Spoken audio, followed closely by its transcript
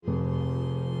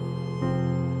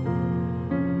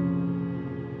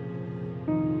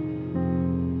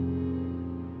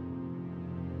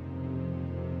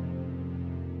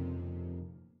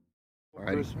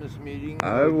Christmas meeting.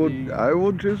 I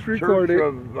will just record Church it.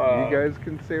 of, You guys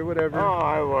can say whatever. Oh,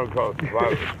 I want to call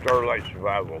it Starlight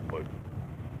Survival, but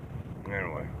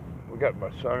anyway, we got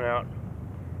my son out.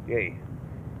 Yay.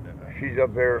 She's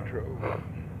up there.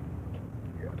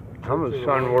 I'm a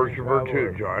sun worshiper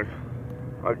too, John.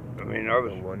 I mean, I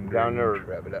was down there,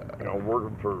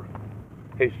 working for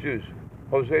Jesus.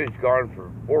 Jose's gone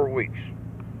for 4 weeks,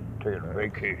 taking a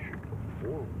vacation.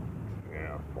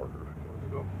 Yeah, Parker.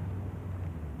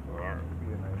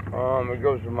 All right. It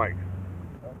goes to Mike.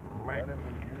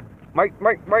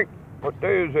 Mike. What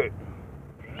day is it?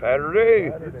 Saturday.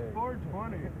 It's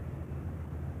 420.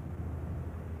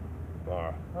 I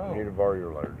need to borrow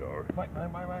your letter, dog. Mike.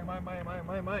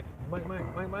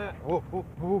 Whoa.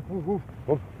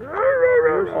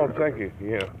 Oh, thank you.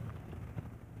 Yeah.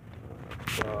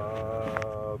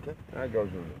 Okay. That goes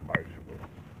with the bicycle.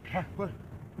 What?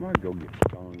 I'm gonna go get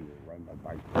stoned and ride my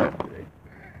bike today.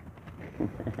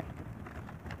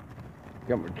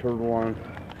 Got my turtle on.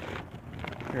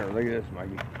 Here, look at this,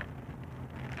 Mikey.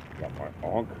 Got my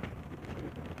Ankh.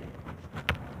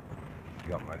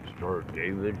 Got my Star of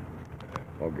David.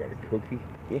 I've got a cookie.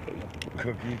 Yay.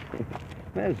 Cookie.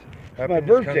 That's my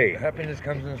birthday. Happiness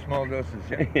comes in small doses.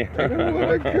 I don't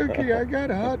want a cookie. I got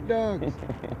hot dogs.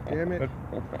 Damn it.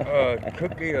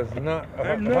 Cookie is not.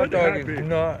 A hot dog is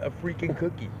not a freaking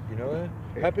cookie. You know that?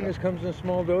 Happiness comes in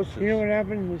small doses. You know what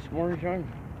happened this morning,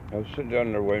 John? I was sitting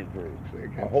down there waiting for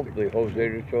hopefully Jose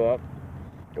to show up,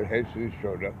 but Jesus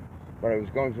showed up. But I was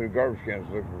going through the garbage cans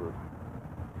looking for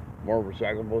more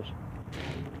recyclables,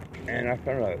 and I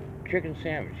found a chicken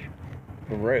sandwich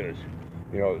from Ray's.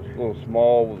 You know, it's a little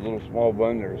small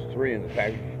bun. There's 3 in the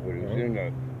package, but it was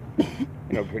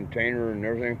in a container and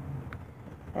everything.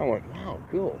 I went, wow,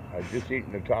 cool. I'd just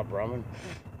eaten the top ramen,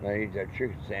 and I ate that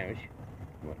chicken sandwich.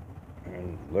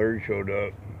 And Larry showed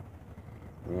up.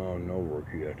 Oh, no work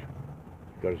yet.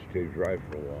 Got to stay dry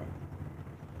for a while.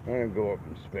 I'm gonna go up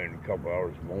and spend a couple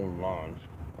hours mowing lawns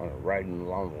on a riding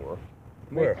lawnmower.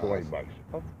 Where? Make $20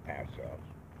 up past house.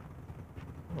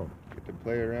 Oh, get to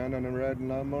play around on a riding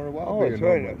lawnmower while Oh, being that's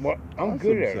right. homeless. Well, I'm Awesome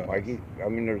good at it, sauce. Mikey. I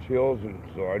mean, there's hills, and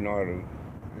so I know how to.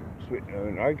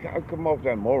 And I come off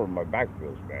that mower, my back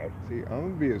feels bad. See, I'm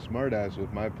gonna be a smartass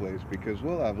with my place because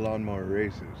we'll have lawnmower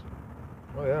races.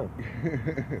 Oh yeah.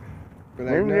 But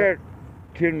Remember that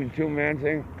Tim the Two-Man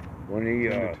thing? When he,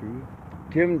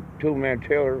 Tim Two-Man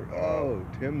Taylor. Oh,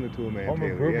 Tim the Toolman Home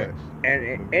Taylor, Improvement. yes.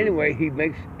 And anyway, he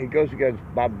goes against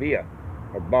Bob Villa,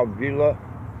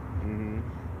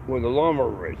 with a lawnmower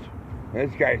race. And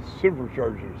this guy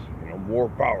supercharges, more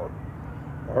power.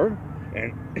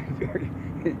 And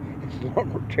his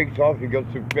lawnmower takes off, he goes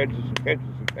through fences and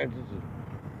fences and fences.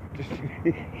 Just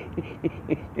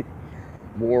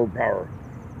more power.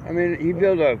 I mean, he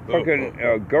built a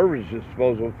fucking garbage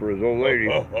disposal for his old lady.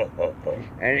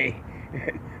 And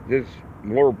this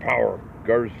more power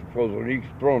garbage disposal, and he's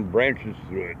throwing branches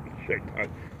through it and shit.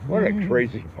 What a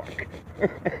crazy fuck.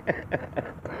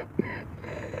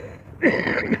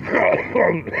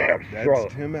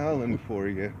 That's Tim Allen for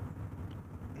you.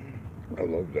 I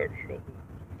love that show.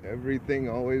 Everything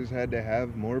always had to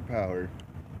have more power.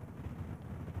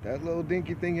 That little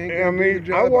dinky thing ain't I gonna do the mean,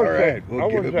 job. I watched All right, that. we'll I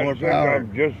give watched it more that power.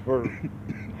 job just for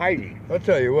Heidi. I'll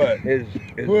tell you what. His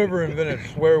Whoever invented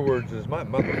swear words is my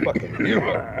motherfucking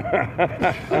hero.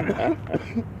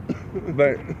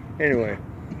 But anyway,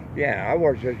 yeah, I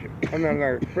watched that show. I'm not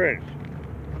like Friends.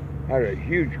 I had a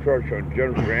huge crush on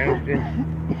Jennifer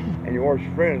Aniston, and you watch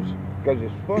Friends because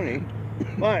it's funny,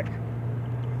 but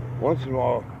once in a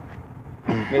while,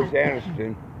 Miss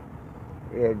Aniston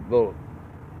had little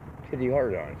titty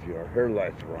hard-ons, hair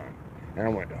lights were on. And I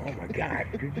went, oh my God,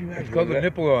 could you imagine? It's called a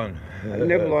nipple on.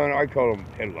 Nipple on, I call them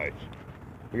headlights.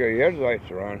 Because your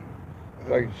headlights are on.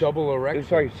 Like Double erection.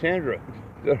 It's like Sandra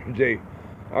the other day.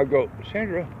 I go,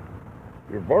 Sandra,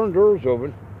 your barn door's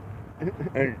open.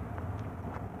 And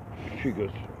she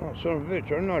goes, oh, son of a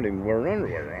bitch, I'm not even wearing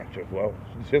underwear. I said, well,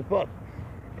 zip up.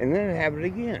 And then it happened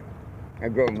again. I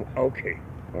go, okay,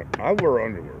 well, I wear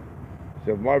underwear.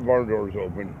 So if my barn door's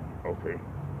open, okay.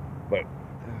 But,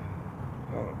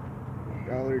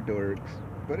 Y'all are dorks.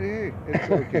 But hey, it's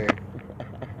okay.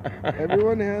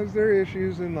 Everyone has their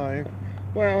issues in life.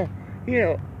 well,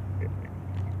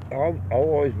 I've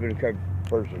always been a kind of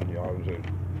person, I was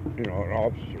an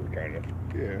officer kind of.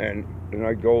 Yeah. And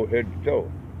I go head to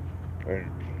toe.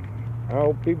 And I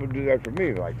hope people do that for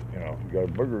me, like, you got a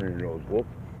booger in your nose. Well,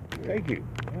 thank you.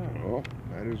 Well,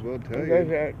 Might as well tell that's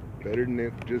you. that. Better than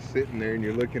if just sitting there and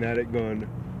you're looking at it going,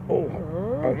 Oh,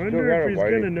 I I still wonder got if it, he's Whitey.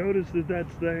 going to notice that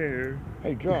that's there.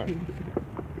 Hey, John,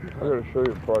 I gotta show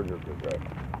you a project I got.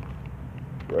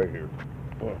 Right here.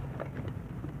 Look.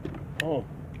 Oh,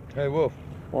 Hey, Wolf.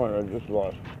 boy, I just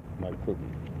lost my cookie.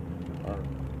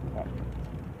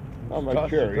 Not my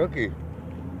Toss the cherry. cookie.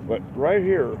 But right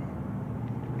here,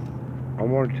 I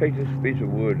want to take this piece of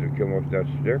wood that came off that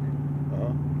stick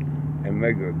Uh-huh. and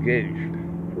make a gauge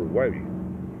for Whitey.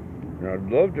 And I'd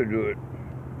love to do it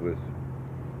with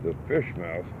the fish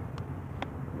mouth,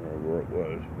 I don't know where it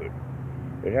was,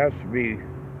 but it has to be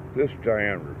this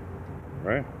diameter,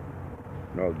 right?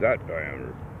 No, that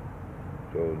diameter.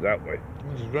 So that way.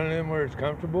 You just run it in where it's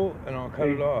comfortable, and I'll cut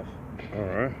it off. All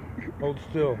right. Hold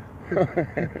still.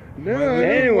 No,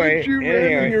 Anyway, you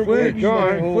anyway, ran in your Flinch, wood.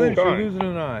 John, Flinch, you're John. losing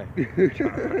an eye.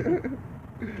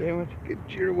 Damn it. Get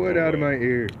your wood out of my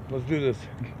ear. Let's do this.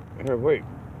 Here, wait.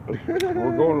 We're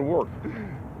going to work.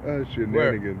 Oh,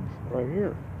 shenanigans. Right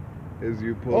here. As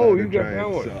you pull Oh, out you a got giant that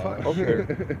one. saw.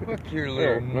 Okay. Fuck your Here,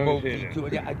 little let me see mopey it. to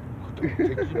it. Yeah, don't take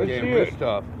your Let's damn see wrist it.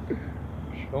 off.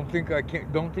 Don't think I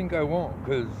can't. Don't think I won't,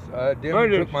 cause I damn I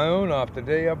took just- my own off the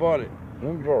day I bought it.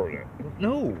 Let me borrow that.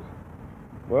 No.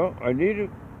 Well, I need it.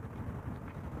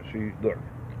 See, look.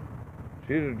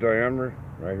 See the diameter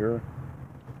right here?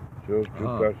 See those two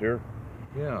cuts here?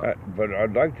 Yeah. But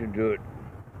I'd like to do it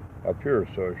up here,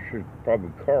 so I should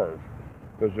probably carve,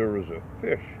 because there was a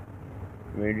fish.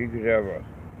 I mean, you could have a,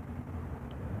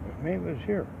 maybe it's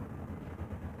here,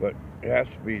 but it has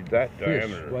to be that Fish.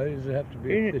 diameter. Why does it have to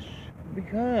be a Ain't it? fish?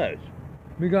 Because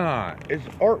Me God. it's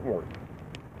artwork.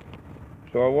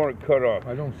 So I want it cut off.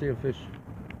 I don't see a fish.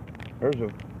 There's a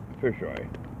fish eye.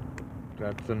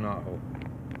 That's a knot hole.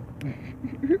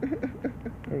 There's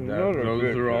another Those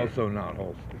fish are there. also knot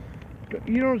holes.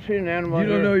 You don't see an animal You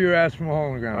don't there? know your ass from a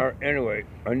hole in the All ground. right, anyway,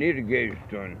 I need a gauge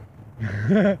done.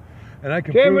 And I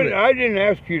can Damn prove it, it. I didn't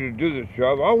ask you to do this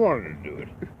job. I wanted to do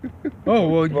it. Oh,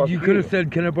 well, Fuck you could have you.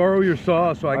 said, can I borrow your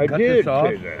saw so I can cut did this off?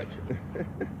 say that.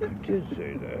 I did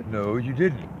say that. No, you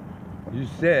didn't. You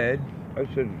said I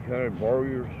said, can I borrow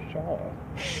your saw?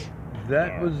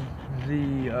 that was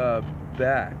the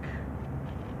back.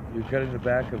 You're cutting the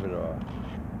back of it off.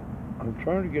 I'm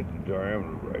trying to get the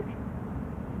diameter right.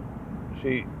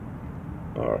 See,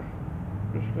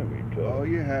 this is going to be tough. All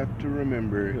you have to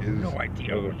remember You have is no idea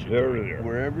There, what you're there, doing. there.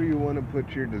 wherever you want to put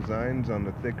your designs on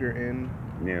the thicker end,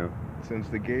 Yeah, since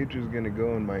the gauge is going to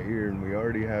go in my ear and we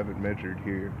already have it measured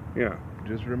here, yeah.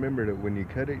 just remember that when you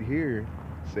cut it here,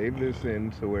 save this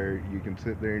in so where you can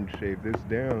sit there and shave this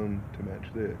down to match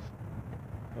this.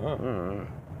 Uh-huh.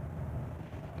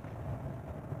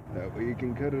 That way you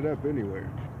can cut it up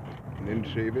anywhere. And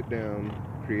then shave it down,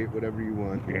 create whatever you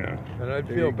want. Yeah. And I'd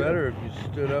There feel you go. better if you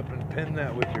stood up and pinned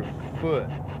that with your foot.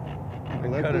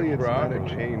 And cut Luckily it it's not a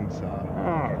properly. chainsaw.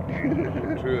 Oh,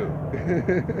 Jesus. True.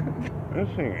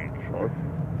 This thing ain't sharp.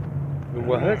 The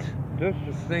what? This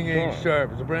This thing ain't saw.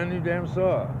 sharp. It's a brand new damn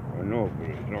saw. I know, but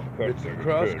it's not cut. It's a like it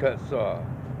cross should. cut saw.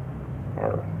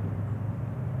 Arr.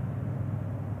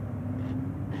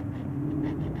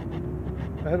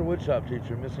 I had a woodshop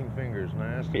teacher, missing fingers, and I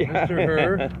asked him, Yeah. Mr.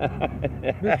 Herr,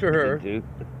 Mr. Herr, Dude.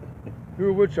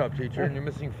 you're a woodshop teacher and you're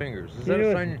missing fingers. Is that You a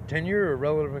know- sign of tenure or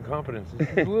relative incompetence? He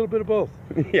said, a little bit of both.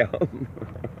 Yeah.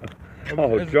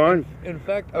 Oh, As- John, In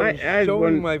fact, I I was had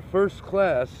showing one- my first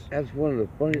class that's one of the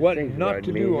funniest what things not about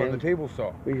to me do and on the him. table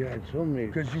saw. We had so many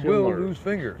Because you similar will lose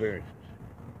fingers. experiences.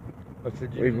 I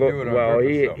said, you We didn't both- do it on well,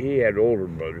 purpose, he had older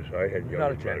brothers. I had Not younger a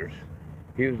chance. brothers.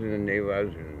 He was in the Navy. I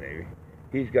was in the Navy.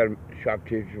 He's got a shop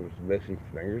teacher with missing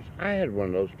fingers. I had one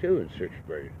of those too in 6th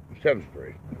grade, 7th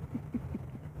grade.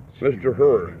 Mr.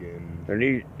 Herr. Again. And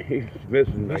he's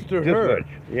missing like Mr. this Herr. much.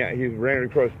 Yeah, he's ran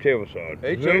across the table saw.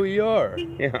 H-O-E-R.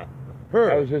 Yeah, Her.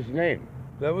 that was his name.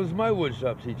 That was my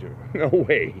woodshop teacher. No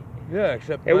way. Yeah,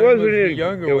 except It mine wasn't was the in.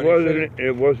 younger It one. He wasn't.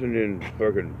 It wasn't in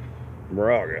fucking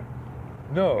Moraga.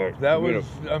 said- No, that you was.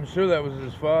 I'm sure that was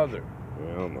his father.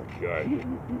 Oh my God.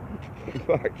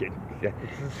 Fucking.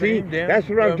 It's the See, same damn, that's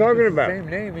what I'm talking it's the about. Same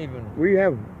name even. We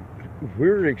have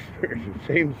weird experiences.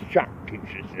 Same shop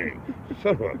teacher's name.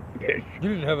 Son of a bitch. You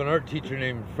didn't have an art teacher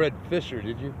named Fred Fisher,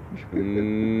 did you?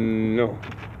 No.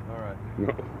 All right.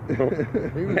 No.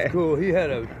 He was cool. He had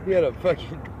a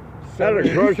fucking Had a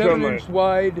crush on my- 7-inch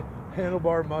wide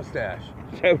handlebar mustache.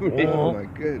 70. Oh my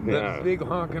goodness. Yeah. That big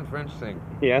honking French thing.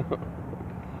 Yeah.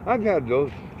 I've had those.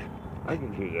 I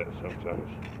can do that sometimes,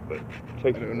 but it I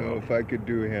takes don't a know while. if I could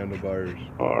do handlebars.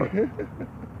 Arr.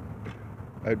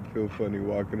 I'd feel funny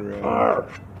walking around Arr.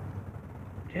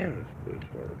 Damn, it's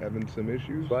hard. having some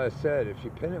issues. That's why I said if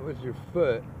you pin it with your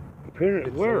foot, Pin it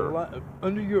it's where? a lot,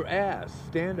 under your ass.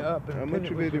 Stand up and How pin much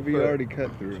it of with it your have you foot. already cut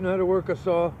Do through? you know how to work a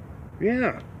saw?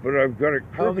 Yeah, but I've got it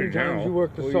How many crooked times now. you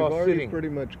work the Well, saw you've already sitting? pretty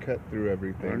much cut through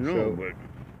everything. I know, so but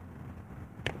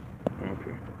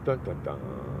okay. Dun, dun,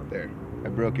 dun. there, I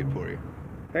broke it for you.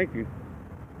 Thank you.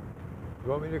 You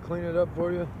want me to clean it up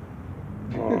for you?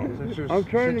 Since you're- I'm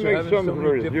trying since to you're make having something so for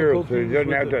many the zero so he difficulties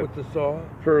doesn't have with the- to. with the saw.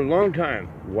 For a long time,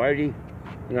 Whitey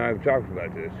and I have talked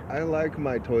about this. I like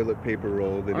my toilet paper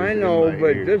roll that is I in know, my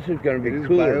but ear. this is going to It be is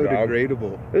cooler, dog.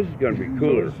 biodegradable. This is going to be So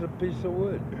cooler. it's a piece of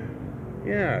wood.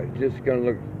 Yeah, it's just going to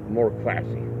look more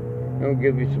classy. It'll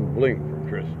give you some bling for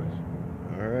Christmas.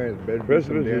 All right, better be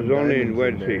Christmas some damn is only in diamonds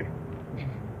Wednesday.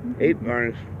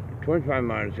 there. 25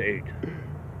 minus 8.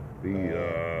 Be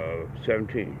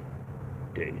 17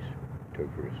 days till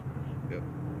Christmas. Yep.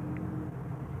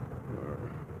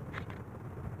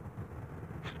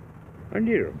 I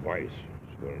need a vice.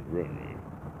 It's going to ruin me.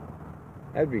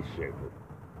 That'd be safer.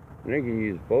 And they can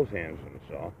use both hands on the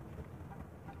saw.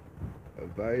 A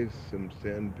vise, some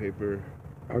sandpaper.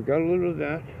 I got a little of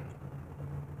that.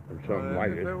 Or something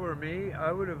like if it. it were me,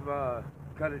 I would have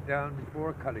cut it down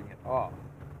before cutting it off.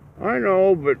 I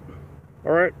know, but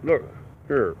all right, look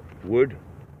here, wood.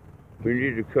 We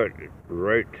need to cut it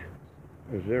right.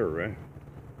 Is there right?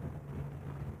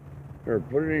 Here,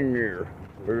 put it in your ear.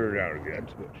 Figure it out again.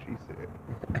 That's what she said.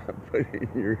 Put it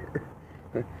in your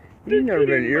ear. You've never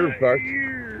been ear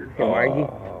fucked.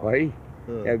 Whitey?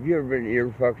 Huh. Have you ever been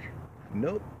ear fucked?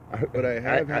 Nope. But I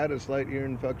have had a slight ear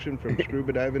infection from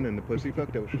scuba diving in the pussy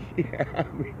fucked ocean. Yeah,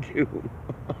 me too.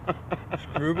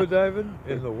 Scuba diving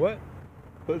in the what?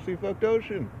 Pussy fucked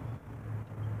ocean.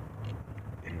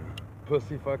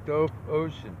 Pussy fucked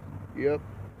ocean. Yep.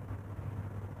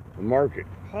 Market.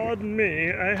 Pardon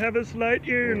me, I have a slight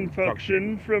ear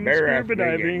infection from Bear scuba ass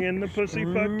diving vegan. in the pussy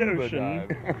fucked Scuba ocean.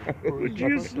 diving. Would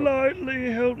you slightly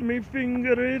help me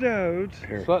finger it out?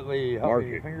 Here. Slightly help Mark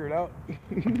me it. figure it out.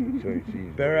 So he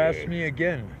sees Bear what it asked is. me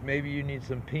again. Maybe you need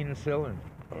some penicillin.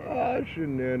 Ah,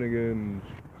 shenanigans.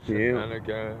 Yeah.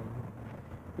 Again.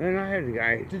 Man, I had a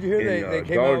guy. Did you hear in, they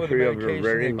came Dollar out with a Tree over medication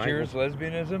Reading, that cures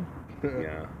lesbianism?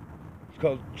 Yeah. It's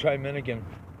called Trimenigan.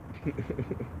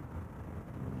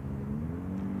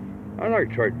 I like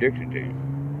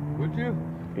Tridictidine. Would you?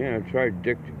 Yeah,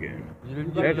 Tridictidine. You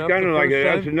didn't get That's enough kind the of like first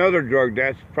that's time? another drug.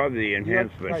 That's probably the like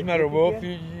enhancement. What's the matter, Wolf?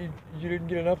 You didn't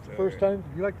get enough the first time?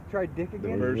 You like to try dick The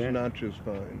again? What is first that? notch is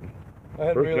fine. I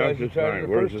hadn't First realized you notch is tried fine. it the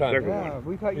Where's first the time. second Yeah, one?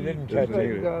 we thought He you didn't we catch thought it.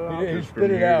 you got He, off. did, he Just spit from it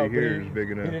here to out, but here he, is big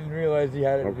he enough. didn't realize he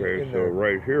had it Okay, in so there.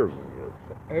 right here. Hey,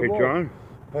 Hey, Wolf, John,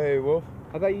 Hey, Wolf.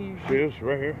 I thought you see this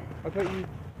right here?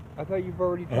 I thought you've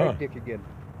already tried Uh-huh. dick again.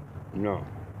 No,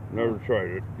 never tried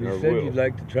it. You Never said will. you'd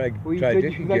like to try Well, you try said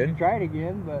dick you'd like again. to try it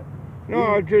again, but No,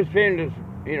 I was just saying this,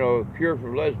 cure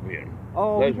for lesbian.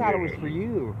 oh, we thought it was Lesbianism. for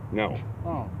you. No,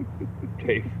 Oh,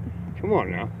 Dave, come on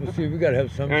now. You see, we gotta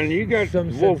have some. And you got some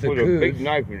Wolf sense of with a big coos.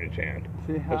 knife in his hand.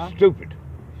 see, huh? That's stupid.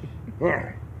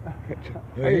 Yeah, I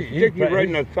can stick you right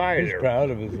in the thigh He's there. proud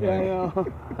of his Yeah, I knife.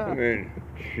 know. I mean,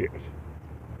 shit.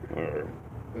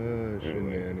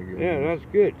 Shenanigans. Yeah, that's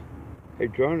good. Hey,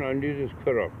 John, I need this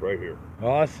cut off right here.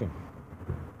 Awesome.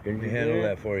 Can you you handle do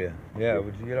that for you? Yeah.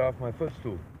 Would you get off my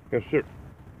footstool? Yes, sir.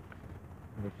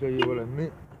 I'll tell you what I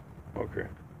meant. Okay.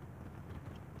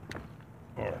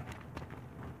 All right.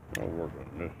 I'll work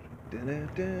on this.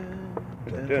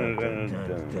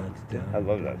 I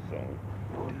love that song.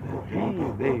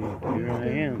 Hey, baby, here I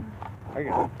am. I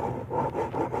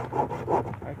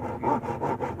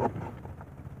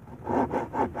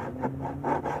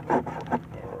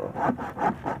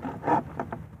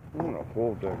want to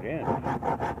hold that in.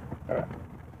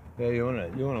 Yeah, you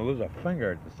wanna lose a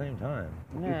finger at the same time.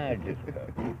 Nah, just cut.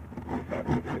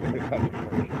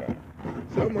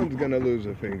 Someone's gonna lose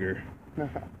a finger.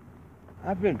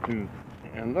 I've been through,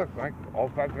 and look, like all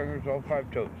 5 fingers, all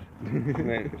 5 toes.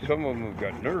 Man, some of them have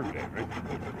got nerve damage.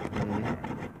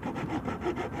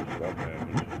 Stuff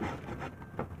happens.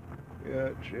 Yeah,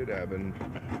 shit happened.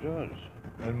 It does.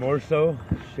 And more so,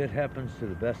 shit happens to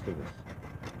the best of us.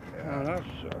 Oh, that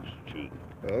sucks too.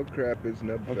 Oh crap, his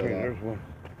nub Okay, fell there's one.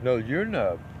 No, your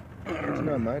nub. off. It's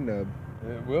not my nub.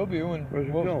 It will be when Where's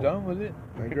it Wolf's going? done with it.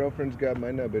 My girlfriend's got my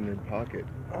nub in her pocket.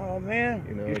 Oh man,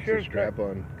 You know, you it's sure a strap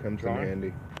on. Comes in John?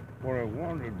 handy. What I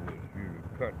wanted was you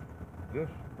to cut this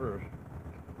first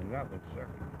and that one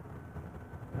second.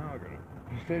 Now I gotta.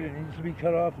 You said it needs to be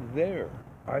cut off there.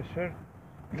 I said.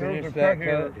 Finish there's a that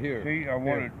cut cut here. See, I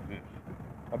wanted this.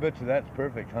 I bet you that's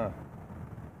perfect, huh?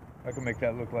 I can make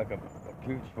that look like a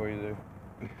cooch for you there,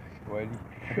 Whitey.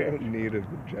 I don't need a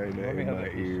vagina Let me in have my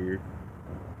that piece. ear.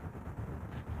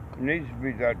 It needs to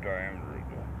be that diameter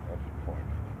though. That's the point.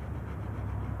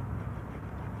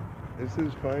 This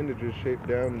is fine to just shape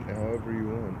down however you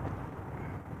want.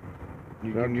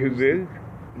 You Not can too use big?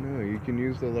 No, you can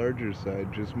use the larger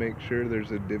side. Just make sure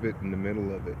there's a divot in the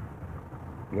middle of it.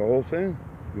 The whole thing?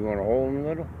 You want a hole in the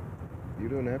middle? You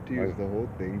don't have to use Right. the whole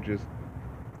thing. Just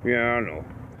Yeah, I know.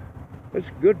 It's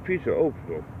a good piece of oak,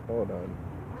 though. Hold on.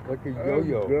 Like a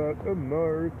yo-yo. I've got a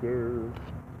marker.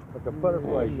 Like a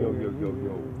butterfly yo-yo.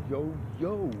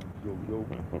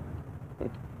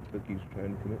 Cookie's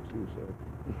trying to commit suicide.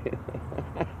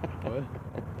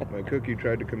 What? My cookie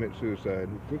tried to commit suicide.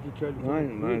 Think you tried to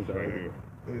Mine's right here.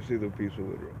 Let me see the piece of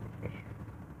wood.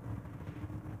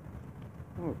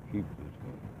 I'll keep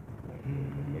this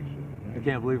one. I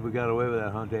can't believe we got away with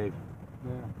that, huh, Dave?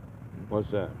 Yeah.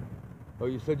 What's that? Oh,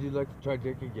 you said you'd like to try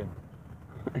dick again.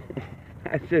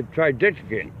 I said try dick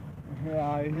again.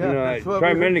 Yeah, You know, that's what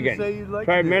try we men heard you again. say you'd like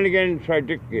Try to do. men again, try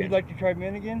dick again. You'd like to try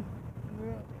men again?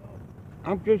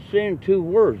 I'm just saying 2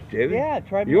 words, David. Yeah,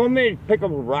 try men. You want me to pick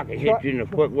up a rock and hit Try- you in the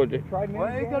foot with it? Try men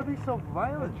Why you again? gotta be so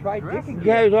violent? Try dick aggressive? again.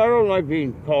 Guys, I don't like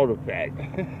being called a fag.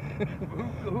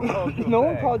 Who called you a No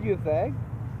one fag? called you a fag.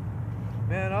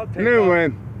 Man, I'll take Anyway,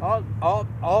 off.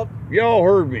 y'all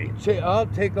heard me. I'll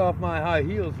take off my high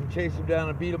heels and chase him down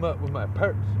and beat him up with my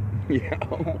purse. Yeah.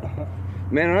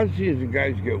 Man, I've seen some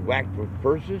guys get whacked with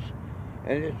purses,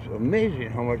 and it's amazing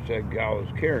how much that gal is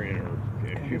carrying her.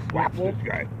 She whaps this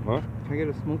guy. Huh? Can I get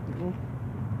a smoke one?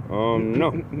 No.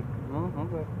 No?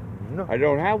 Okay. No. I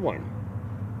don't have one.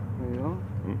 There you go.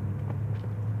 Mm.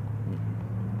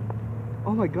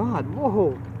 Oh my god,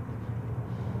 whoa.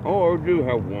 Oh, I do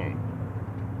have one.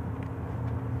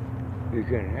 You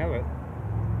can have it.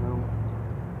 No.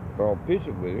 Or I'll piece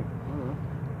it with you.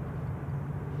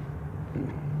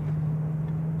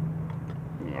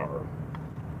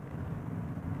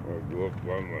 Or go up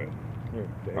by my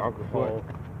alcohol.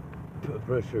 Put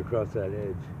pressure across that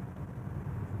edge.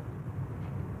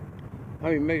 How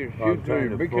you make it Oh, I'm shoot through trying your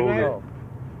to big fold tonight? it.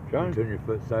 John? Turn your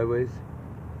foot sideways.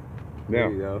 There Yeah.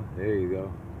 you go. There you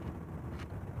go.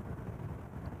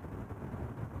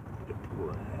 Pull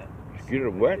that. Get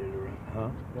it wet? Huh?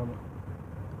 Yum.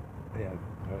 Yeah.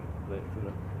 Lay it foot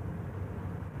up.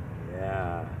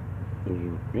 Yeah.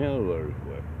 Yeah, the letter's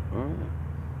wet. Huh?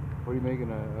 What are you making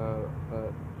a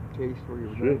case for your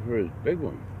This for his big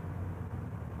one.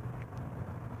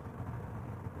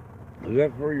 Is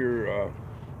that for your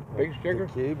big sticker?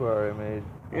 The key bar I made.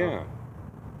 Yeah.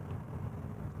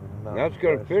 Mountain That's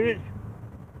gonna Crest. fit it?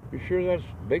 You sure that's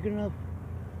big enough?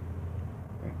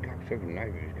 That cocksucking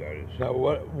knife he's got is Now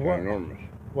what? enormous.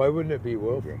 Why wouldn't it be,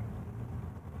 Wolf? Okay.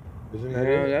 Isn't that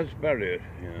Yeah, it? that's about it.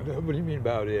 Yeah. What do you mean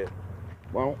about it?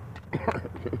 Well,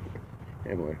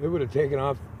 anyway, It would have taken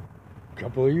off a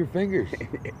couple of your fingers.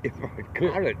 if I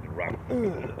caught it right.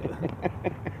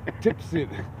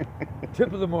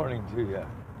 Tip of the morning to you.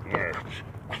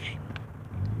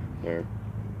 There.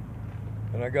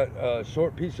 And I got a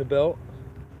short piece of belt,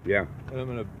 Yeah. and I'm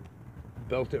gonna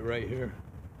belt it right here.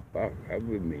 Wow, that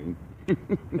would mean.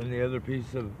 And the other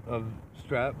piece of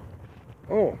strap.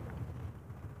 Oh,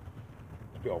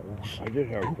 Go. I did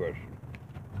have a question.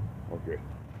 Okay.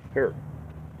 Here.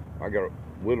 I gotta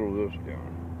whittle this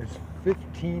down. It's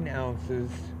 15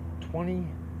 ounces,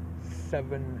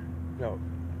 27. No,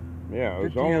 Yeah,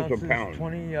 it's 50 almost ounces, a pound.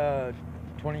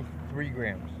 23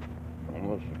 grams.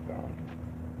 Almost a pound.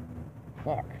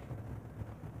 Fuck.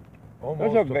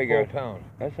 Almost a a big full ass- pound.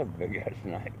 That's a big ass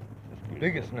knife.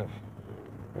 Biggest sniff.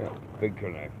 Yeah, big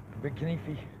knife. Big knife.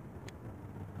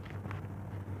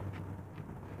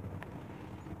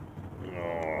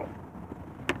 Oh,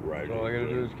 right. So all I gotta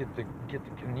do is get the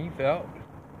knife out.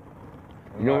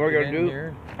 You know what I lock it gotta in do?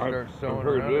 Here, I've start sewing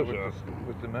heard around it this,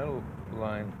 with the metal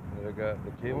line that I got,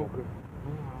 the cable. Okay.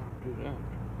 Do that.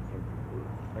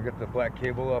 I got the black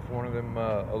cable off one of them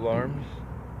alarms.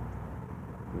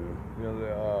 You know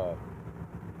the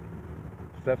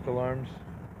theft alarms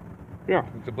Yeah.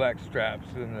 with the black straps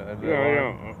and the Yeah,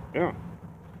 alarm. yeah.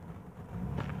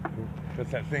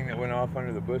 That's that thing that went off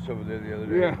under the bush over there the other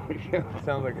day. Yeah, yeah. It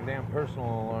sounds like a damn personal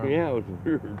alarm. Yeah, it was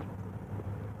weird.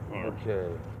 Okay.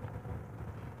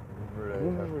 Remember I have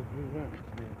Whatever is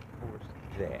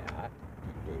that?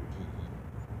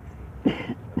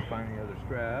 that. Find the other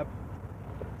strap.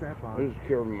 strap I on? just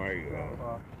carry my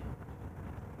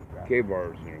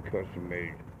K-bars in a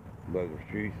custom-made leather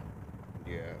sheath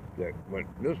Yeah. that went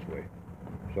this way,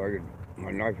 so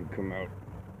my knife would come out.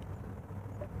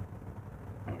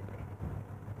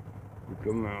 Would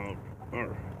come out. Put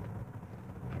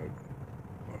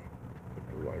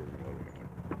the lighter in the other hand.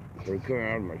 So it would come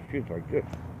out of my sheath like this.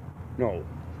 No,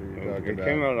 So you're it talking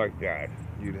came about out like that.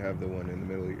 you'd have the one in the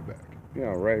middle of your back.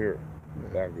 Yeah, right here, Yeah.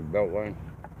 back of the belt line.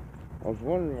 I was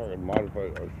wondering if I could modify. I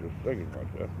was just thinking about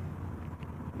that.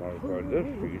 Modify this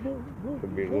piece.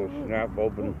 Could be a little snap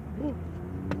open.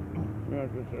 Yeah, I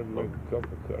just had to make a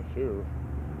couple cuts here.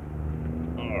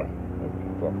 That's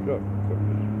fucked up.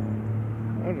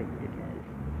 That's a good knife.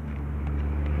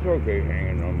 It's okay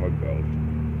hanging on my belt.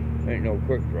 Ain't no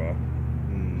quick draw.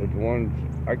 But the ones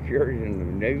I carried in the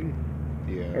Navy,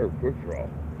 Yeah. they're quick draw.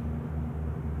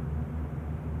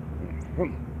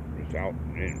 It's out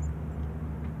and in.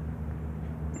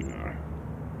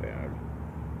 Bad.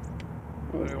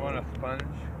 What do you want, a sponge?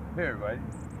 Here, buddy.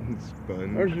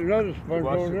 Sponge. There's another sponge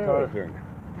Wash over the there, car. I think.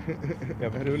 Yeah, I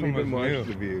but don't this one even was wash new.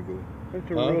 the vehicle.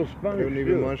 It's a Huh? real I sponge, don't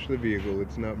even too. wash the vehicle.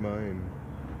 It's not mine.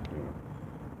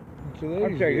 It's a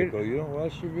lady's take it. vehicle. You don't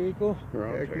wash your vehicle? Here,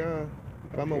 I'll Heck take it. no.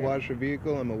 If I'm gonna Okay. wash a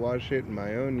vehicle, I'm gonna wash it in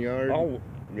my own yard, Oh,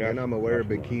 yeah. and I'm gonna wear a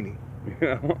that's bikini.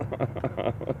 Yeah.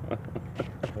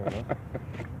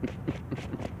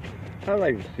 I'd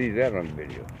like to see that on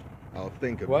video. I'll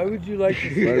think Why about would you like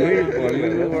to see When that? we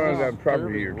move on That's that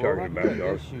property disturbing. you're Well, talking I've about, got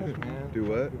dog. issues, man. it. Do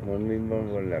what? When we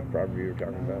move on that property you're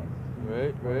talking about,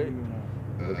 Right, right.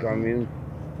 which I mean,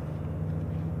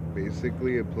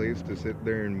 Basically, a place to sit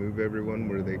there and move everyone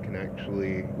where they can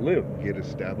actually live. get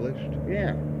established.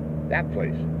 Yeah, that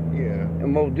place. Yeah.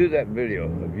 And we'll do that video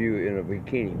of you in a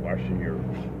bikini washing your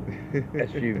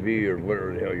SUV or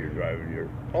whatever the hell you're driving, your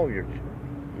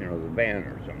the van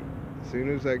or something. As soon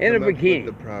as I In a come up bikini.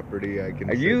 with the property, I can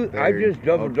Are sit you? there. I just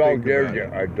double I'll dog think dared about you.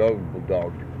 it. I double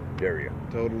dog dare you.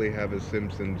 Totally have a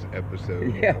Simpsons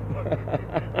episode. Yeah.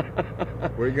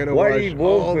 We're gonna Whitey wash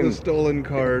Wolf all the and- stolen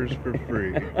cars for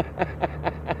free.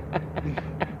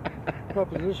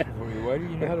 Proposition for you. Why do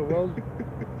you know how to weld?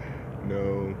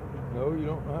 No, No, you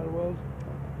don't know how to weld?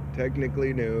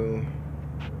 technically no.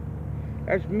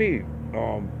 That's me.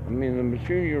 I mean, the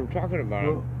machine you were talking about,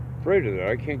 Well- I'm afraid of that.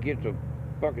 I can't get the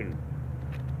fucking.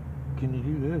 Can you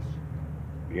do this?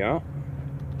 Yeah?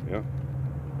 Yeah.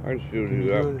 I can still Can do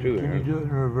you that do with it, two can you hands. do it in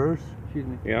reverse? Excuse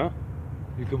me. Yeah?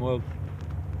 You can weld.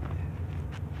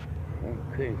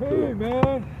 Okay, Hey, cool.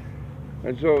 man.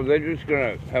 And so they're just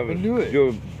gonna have I us knew it. do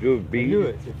a I beat? knew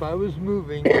it. If I was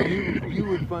moving, you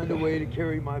would find a way to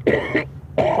carry my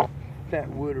fat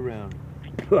wood around.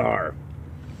 Arr.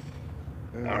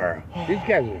 Arr. These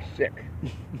guys are sick.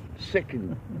 Sick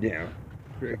and down.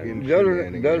 Frickin' The other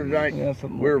shenanigans. night, Yeah,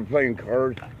 something we were playing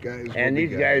cards, Guys will and be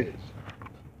these guys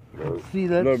were See, a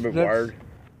that's little bit that's- wired,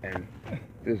 and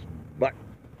this butt,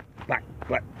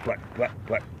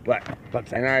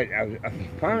 and I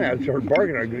finally I started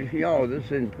barking. I go, yo, this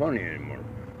isn't funny anymore.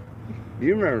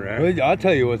 You remember that? Well, I'll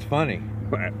tell you what's funny.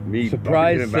 Me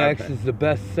Surprise barking about sex that. is the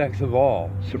best sex of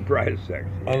all, Surprise sex.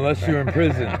 unless you're in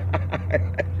prison.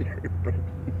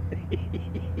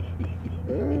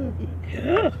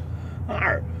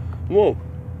 Arr. Whoa.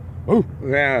 Oh.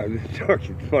 Yeah, this talk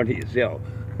is funny as hell.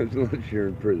 Unless you're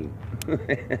in prison.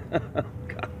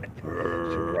 God.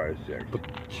 Surprise sex.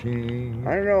 Ching.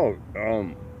 I don't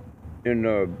know.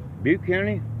 In Butte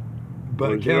County,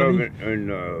 or Butte is it up County,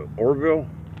 in Orville,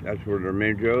 that's where their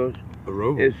main jail is.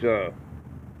 Arobo. It's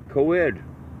co-ed.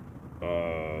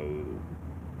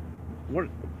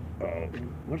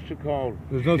 What's it called?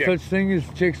 There's no Shit. such thing as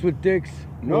chicks with dicks.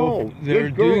 No, Well, they're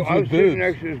this girl, dudes I was with sitting boobs.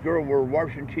 next to this girl. We're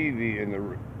watching TV in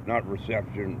the not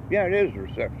reception. Yeah, it is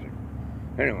reception.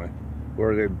 Anyway,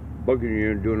 where they booking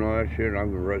you and doing all that shit. And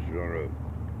I'm arrested on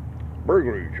a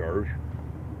burglary charge.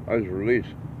 I was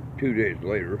released 2 days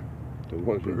later. It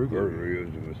wasn't burglary. It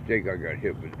was a mistake. I got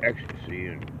hit with ecstasy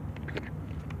and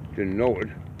didn't know it.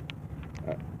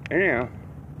 Anyhow,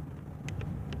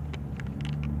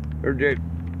 they're dead.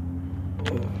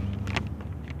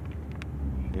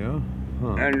 Yeah.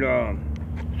 Huh. And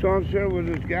so I'm sitting with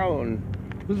this gal and.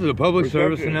 This is a public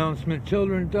service Reception. announcement.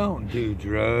 Children, don't do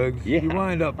drugs. Yeah. You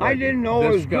wind up. I Like didn't know I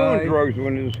this was guy. doing drugs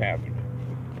when this happened.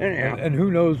 Anyhow, And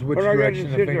who knows which But I got to direction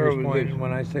the sit there finger's with pointing this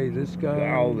when I say this guy?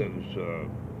 gal that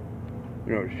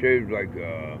was, shaved like,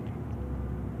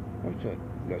 what's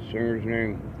that singer's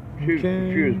name? She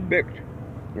was bicked.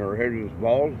 Her head was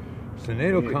bald.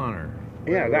 Sinead O'Connor.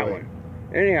 Yeah, Wait, that wait. one.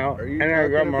 Anyhow, Are you and I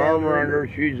got talking my about arm her? around her.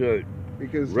 She's a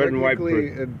Because Red and white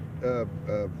technically,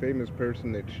 a famous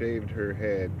person that shaved her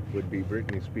head would be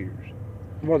Britney Spears.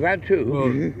 well, that too. Well,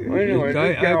 Anyway,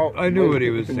 this gal I knew what he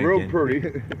was real thinking.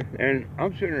 pretty, and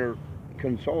I'm sitting there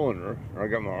consoling her. I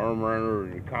got my arm around her,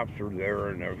 and the cops are there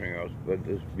and everything else. But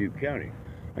this Butte County,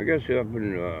 I guess up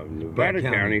in Nevada Butte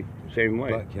County, County. same way.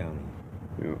 Butt County.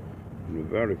 Yeah,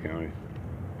 Nevada County,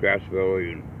 Grass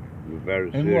Valley, and Nevada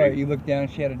And City. what? You looked down,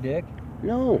 she had a dick?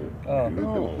 No, Oh.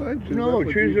 no, What the fudge is no. up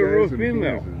with She was you a real guys and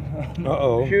female. penises?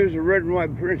 Uh-oh. She was a red and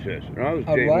white princess, and I was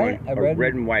A dating what? one, A a red-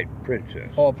 red and white princess.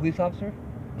 Oh, a police officer?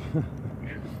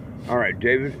 All right,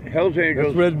 David. Hell's Angels.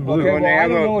 That's red and blue. Okay, when well, they I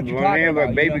have don't a know what you're when they talking have a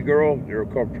about, baby you know? girl, they're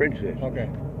called princess. Okay.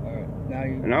 All right. Now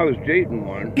you. And I was dating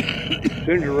one,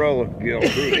 Cinderella Gail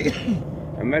Cruz.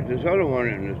 I met this other one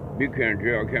in this Buchanan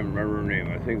jail. I can't remember her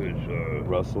name. I think it's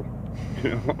Russell.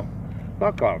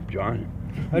 Fuck off, John.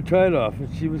 I tried off,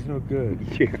 and she was no good.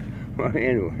 Yeah. Well,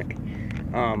 anyway,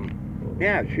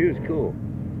 yeah, she was cool,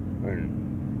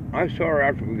 and I saw her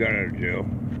after we got out of jail.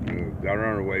 And we got on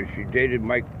her way. She dated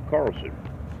Mike Carlson,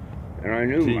 and I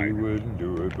knew She Mike. wouldn't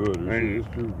do it, but her And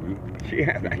sister would. She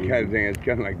had that kind of thing. It's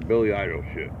kind of like Billy Idol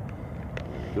shit.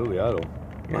 Billy Idol.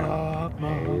 Yeah.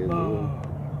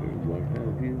 What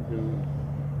have you done?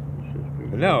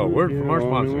 Sister, No, a word from our you're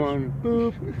the only sponsors. one.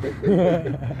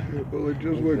 Well, it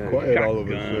just went That quiet all of a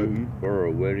shotgun sudden. For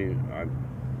a wedding. I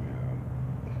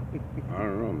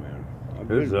don't know, man. I've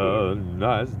been It's to a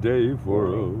nice day for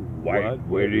a white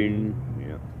wedding.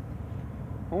 Yeah.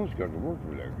 I almost got to work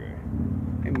for that guy.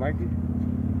 Hey, Mikey,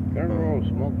 got a roll of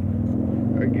smoke?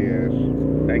 I guess.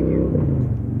 Thank you.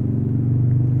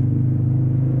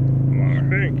 Come on.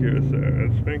 Thank you, sir.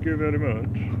 Thank you very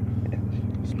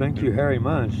much. Spank you, Harry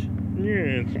Munch.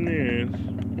 Yes, yes.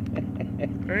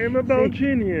 I am a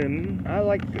Balchinian. I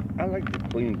like the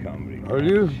clean comedy. Are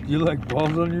you? You like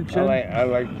balls on your chin? I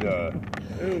like the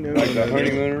Oh, no, like the no, no.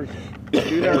 honeymooners.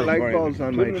 Do not like Funny. balls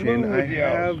on my Couldn't chin. move I with the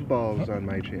owls. have balls on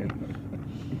my chin.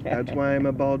 That's why I'm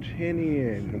a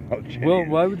Balchinian. Well,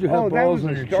 why would you have Oh, that balls was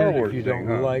on a your Star chin Wars if you thing,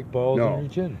 don't huh? like balls No. on your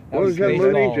chin? What was that That's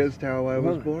movie? just how I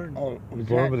was born. Oh, You was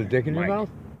born that with a dick in your Mike? mouth?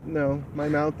 No, my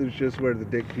mouth is just where the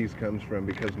dick piece comes from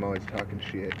because I'm always talking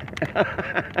shit.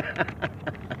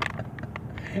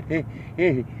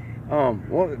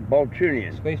 What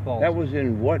Balchinian? Spaceballs. That was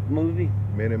in what movie?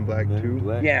 Men in Black Men in 2.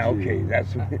 Black Yeah, 2. okay,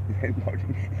 that's Okay,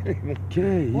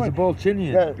 he's What? a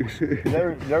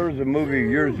Balchinian. there was a movie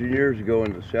years and years ago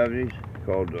in the 70s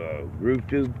called Groove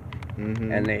Tube,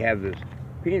 Mhm. and they have this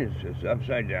penis just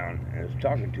upside down and it's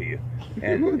talking to you.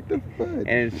 And What the fuck?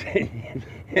 and it's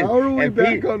How are we and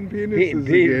back on penises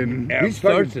again? yeah, He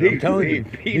starts it, I'm Pete- telling you.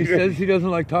 Pete- He Pete says he doesn't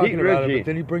like talking Pete about it, Ritchie. but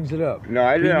then he brings it up. No,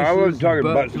 I didn't. I Penises wasn't talking and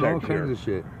butt butts and all sex kinds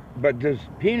here. of shit. But this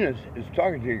penis is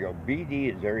talking to you. Go, BD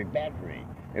is very bad for me.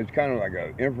 It's kind of like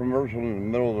an infomercial in the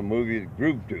middle of the movie,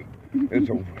 Groove Tube. It's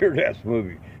a weird ass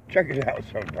movie. Check it out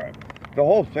sometime. The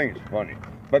whole thing is funny.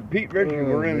 But Pete Ritchie, Oh,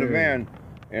 we're in the man.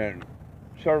 van, and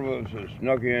several of us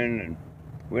snuck in, and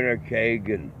we had a keg,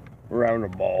 and we're having a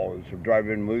ball. It's a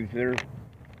drive-in movie theater.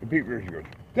 And Pete Ritchie goes,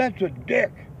 "That's a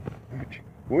dick."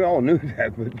 We all knew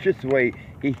that, but just the way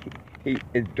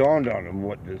it dawned on him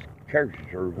what this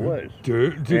caricature was.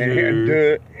 And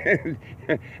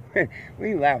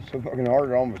we laughed so fucking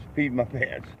hard, I almost peed my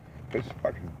pants. It's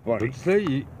fucking funny. Let's say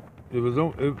you, it was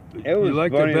you was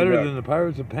liked funny it better enough. than the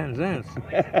Pirates of Penzance.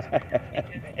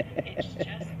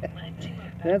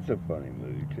 That's a funny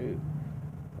movie too.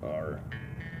 Or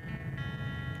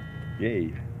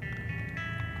yay,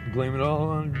 Blame it all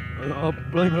on I'll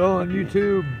blame it all on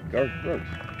YouTube. Garth Brooks.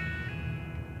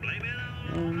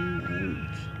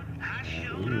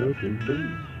 Looking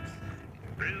boots.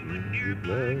 You'd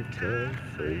like to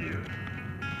say.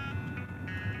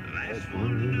 Last one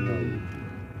to know.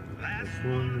 Last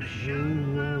one to show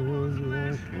I was the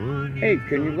last one. Hey,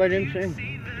 can you let him sing?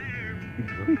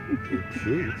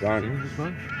 Sure. Gone. Singing is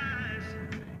fun.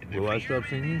 Will I stop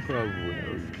singing? Probably.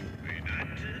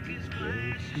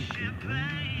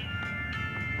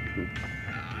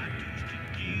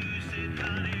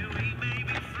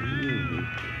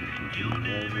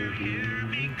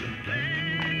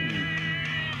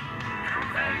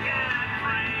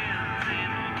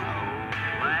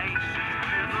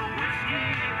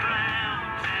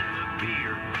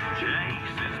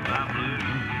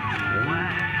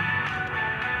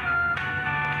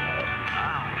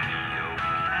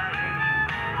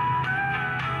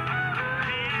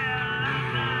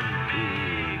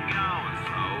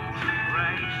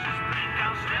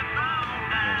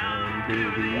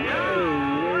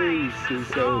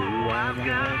 So I've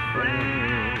got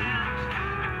friends.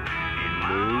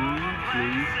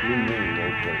 You know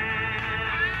those things.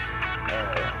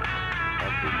 I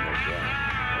couldn't make that.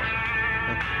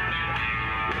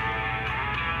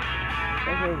 I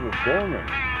was a doorman,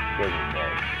 says it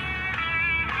does.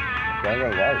 So I got a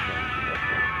lot of things to look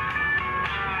for.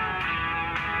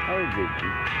 I was good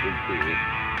too.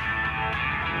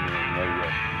 And then maybe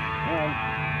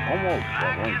almost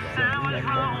got one time.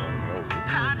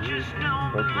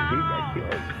 But he got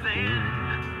killed.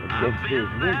 Just his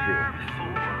vigil.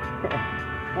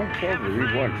 I'm sober, he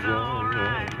wasn't.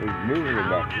 He was moving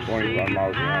about 25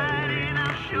 miles an hour. When I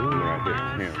hit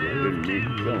him, I didn't mean to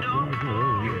kill him.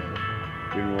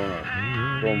 Didn't want to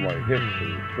throw my hips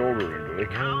and shoulder into it.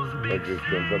 I just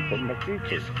jumped up on my feet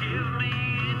first.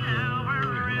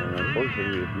 And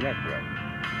unfortunately, his neck broke.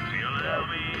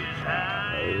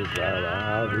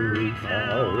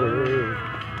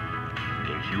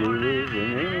 You live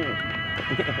in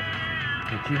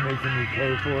that you making me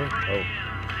pay for? Oh.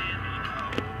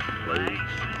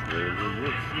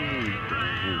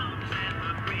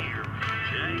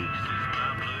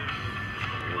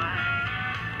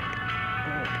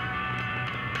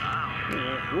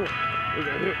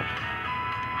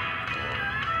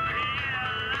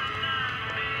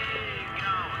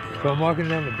 So I'm walking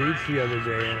down the beach the other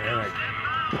day and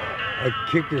I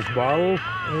kicked this bottle.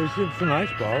 And it's a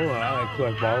nice bottle. I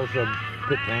collect bottles, so I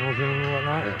put panels in them and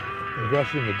whatnot. And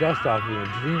brushing the dust off and the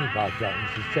genie pops out and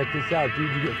says, check this out, dude,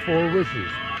 you get 4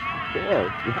 wishes.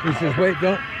 He says, wait,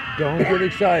 don't get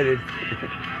excited.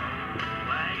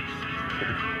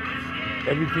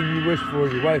 Everything you wish for,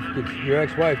 your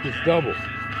ex-wife gets double.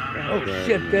 Oh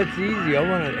shit, that's easy. I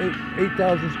want an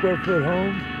 8,000 square foot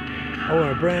home. I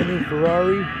want a brand new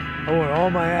Ferrari. I want all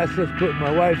my assets put in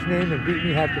my wife's name and beat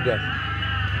me half to death.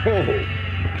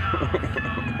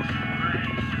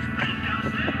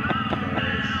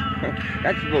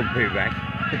 That's a little payback.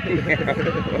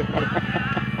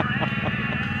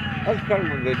 That's kind of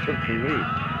what they took from me.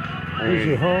 Here's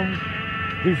your home.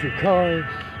 Here's your car.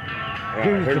 Yeah,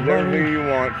 here's the money. everything you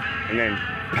want, and then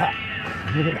Pop.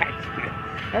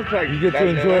 that's like You get to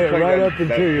enjoy it right up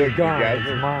until you're gone. It's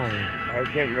mine. I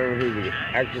can't remember who the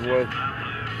actor was.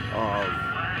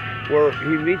 Where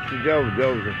he meets the devil. The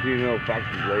devil's a female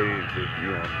foxy lady to,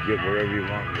 get wherever you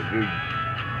want. And the dude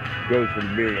goes from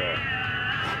being a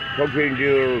cocaine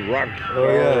dealer, rock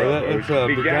star, It's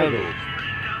Bedazzled.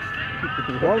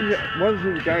 What was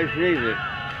the guy's name that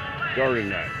starred in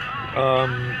that?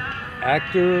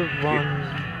 Actor Von.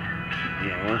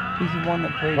 He's the one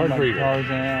that played Hard like Freezer.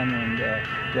 Tarzan and the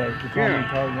Tommy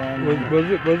Tarzan. Was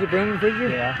it Brandon Fraser?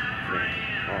 Yeah.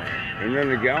 And then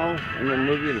the gal in the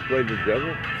movie that played the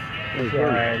devil. What's her,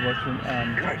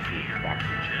 God, she's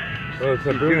foxy. Oh, it's a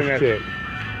British chick.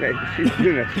 She's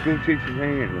doing that school teacher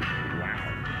thing and wow,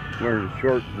 wearing a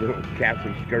short little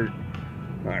Catholic skirt.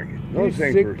 No He's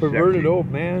thing sick, for perverted sexy. old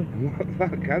man.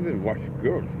 Fuck, I've been watching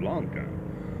girls for a long time.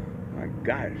 My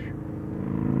gosh.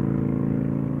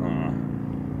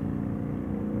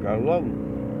 Gotta love them.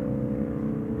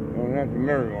 Don't have to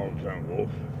marry them all the time,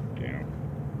 Wolf. Damn.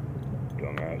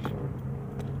 Dumbass.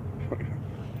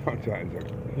 Sometimes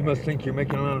You must think you're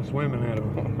making a lot of swimming out of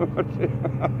him.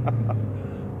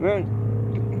 Man,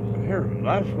 here,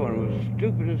 last one was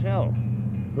stupid as hell.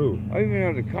 Who? I even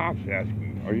had the cops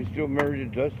asking, are you still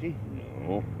married to Dusty?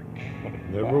 No.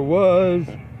 Never was.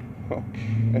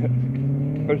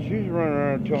 But she's running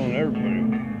around telling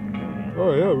everybody.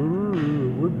 Oh yeah,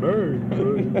 we're married.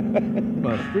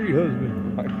 My street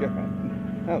husband. My God.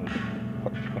 That was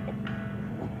fucked up.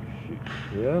 Oh, shit.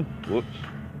 Yeah. Whoops.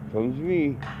 Comes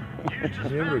me.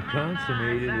 Never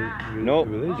consummated a Nope.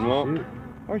 relationship. Nope.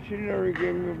 Why she never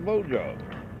gave me a blowjob?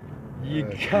 You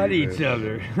cut each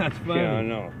other. That's funny. Yeah, I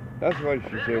know. That's why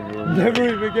she said we Never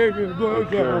even gave me a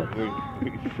blowjob.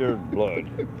 we shared blood.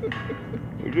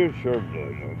 We did share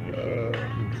blood.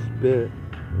 Spit.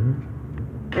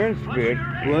 And spit.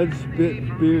 Blood, spit,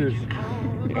 and beers.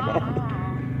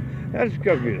 That's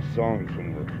got to be a song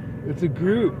somewhere. It's a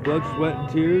group. Blood, sweat, and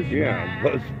tears. Yeah,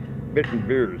 blood, spit, and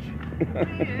beers.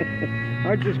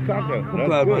 I just caught that. I'm That's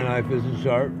glad good. my knife isn't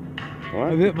sharp. What?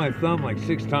 I've hit my thumb like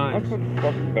 6 I times. put the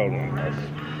fucking belt on.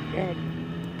 Yeah.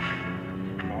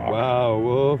 Wow,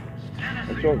 Wolf.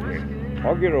 It's okay.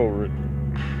 I'll get over it.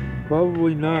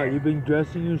 Probably not. You've been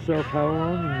dressing yourself how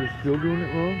long and you're still doing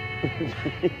it wrong?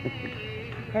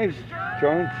 Hey,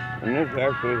 John, and this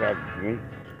actually happened to me.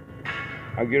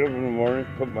 I get up in the morning,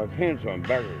 put my pants on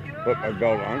backwards, put my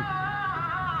belt on,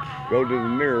 go to the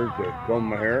mirror to comb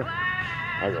my hair.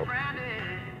 I go,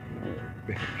 oh,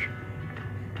 bitch.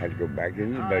 I had to go back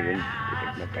into the bedroom,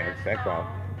 take my pants back off,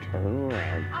 turn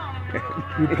around.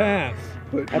 Your pants.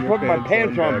 I put my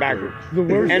pants on backwards. The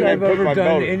worst And I I've put ever my done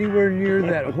belt in. anywhere near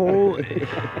that whole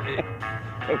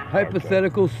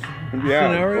hypothetical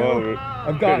scenario. Well,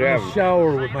 I've gotten could in happen. the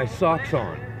shower with my socks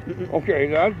on.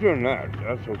 Okay, I've done that.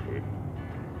 That's okay.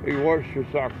 You wash your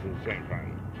socks at the same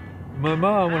time. My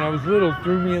mom, when I was little,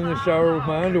 threw me in the shower with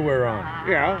my underwear on.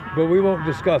 Yeah. But we won't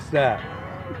discuss that.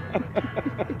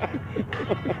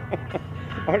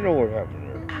 I know what happened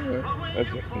there.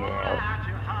 That's it. No.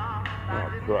 Oh,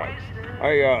 Christ.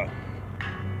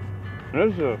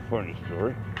 This is a funny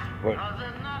story, but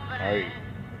I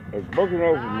was broken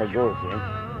up with my girlfriend,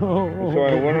 so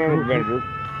I went on a bender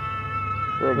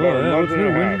for about a month and a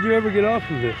When half. did you ever get off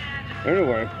of it?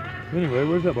 Anyway, Anyway,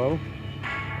 where's that bottle?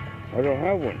 I don't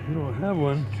have one. You don't have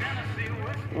one.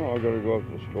 Oh, I gotta go up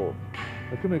to the store.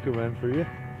 I can make a run for you.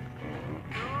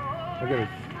 I gotta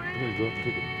go up and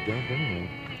take a dump anyway.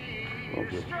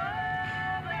 Okay.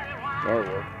 Alright,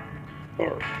 well.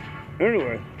 Alright.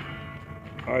 Anyway,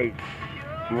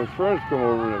 my friends come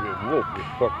over and they go, Wolf, you're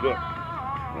fucked up.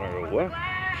 And I go, what?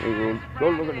 They go, go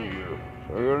look in the mirror.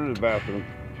 So I go to the bathroom,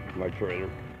 my trailer.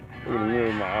 Look in the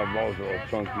mirror, my eyeballs are all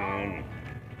sunk in.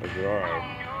 I said, all right.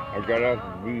 I got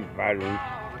out these vitamins,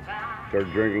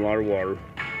 started drinking a lot of water.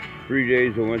 3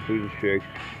 days I went through the shakes,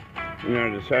 and then I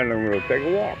decided I'm going to take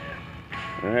a walk.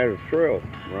 And I had a trail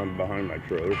run behind my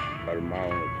trailer, about 1.25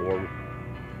 miles.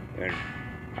 And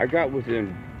I got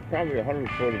within probably 100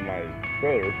 foot of my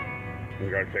trailer. I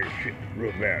got to take a shit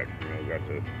real bad. You know, got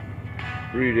the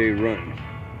 3-day run.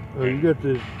 Oh, you got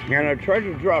this. And I tried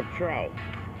to drop trout.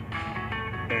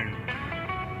 And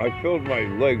I filled my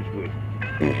legs with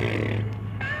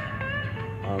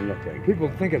nothing. People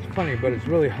think it's funny, but it's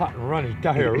really hot and runny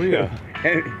diarrhea.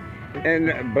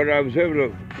 But I was able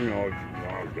to, you know,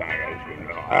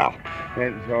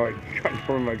 and so I got in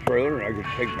front of my trailer and I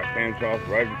could take my pants off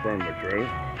right in front of my trailer.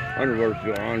 Underwear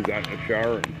still on, got in the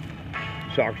shower and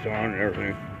socks on and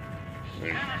everything.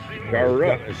 And showered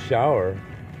up. Got in the shower.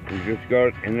 And just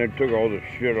got, and then took all the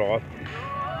shit off.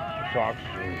 Socks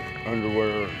and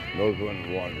underwear, and those went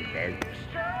in the water bag.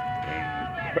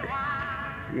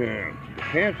 And yeah, the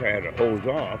pants I had to hose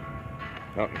off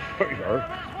out in the front yard.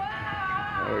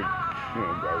 You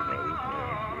know, garden hose and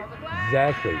all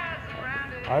that shit. Exactly.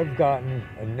 I've gotten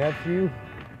a nephew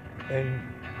and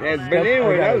Yeah, but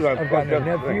anyway, I've gotten a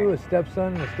nephew, a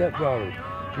stepson, and a stepdaughter.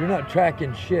 You're not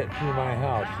tracking shit through my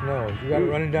house. No, you got it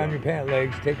running down your pant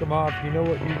legs. Take them off. You know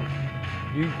what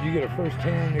you get a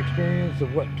first-hand experience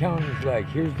of what counting's like.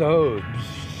 Here's the hose.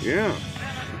 Yeah.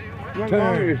 My Turn,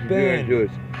 mom used to do that bend, to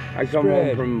us. I come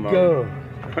spread, home from go.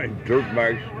 dirt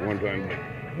bikes one time,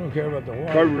 I don't care about the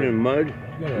water. covered in mud. You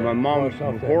gotta My mom, wash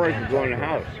off before I that could go in the damn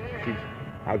house, she's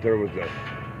out there with the,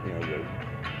 you know, the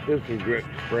pistol grip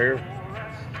sprayer.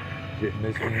 Just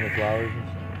Misting the flowers and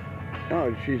stuff.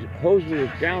 No, she's hosing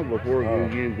us down before Oh. we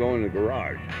can go in the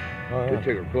garage. Oh, To yeah.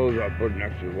 take her clothes off, put it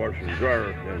next to the washer and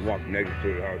dryer, and walk naked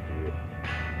through the house to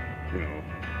the, you know,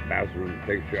 bathroom,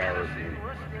 take a shower, and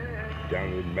down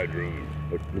to the bedroom,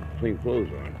 and put clean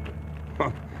clothes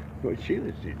on. Well, she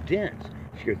was dense.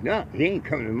 She goes, no, he ain't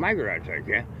coming to my garage like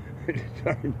that.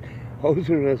 Started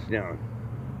hosing us down.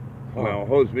 Oh. Well,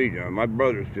 hose me down. My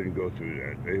brothers didn't go through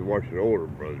that. They watched the older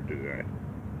brother do that.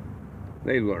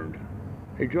 They learned.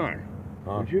 Hey, John,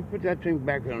 Huh? would you put that thing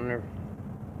back on there?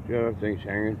 See how that thing's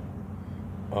hanging?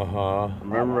 Uh-huh.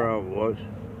 Remember how it was?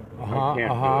 Uh-huh, can't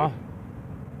do uh-huh. it.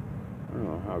 I don't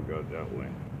know how it got that way.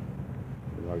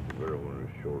 I like the better one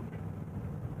is short.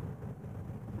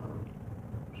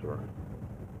 Sorry.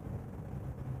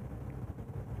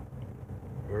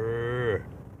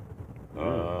 My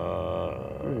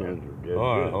hands are dead.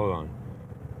 All right, good. hold on.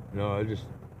 No, I just...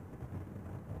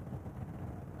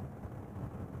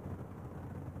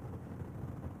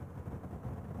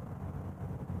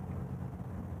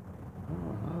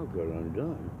 Oh, how it got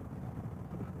undone.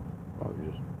 Probably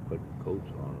just putting coats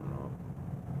on and off.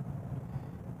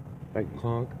 Thank you.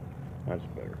 Clunk. That's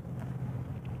better.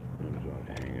 It's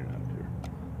not hanging out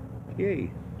there.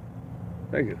 Yay.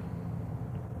 Thank you.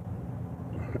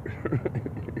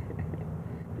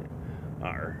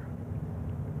 Arr.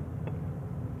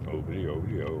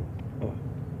 Obity-obity-o.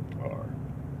 Arr.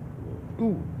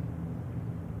 Ooh.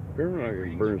 Burn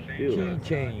like a burn steel.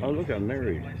 Keychain. Oh, look, I'm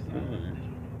married.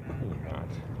 You're not.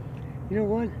 You know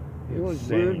what? You know what's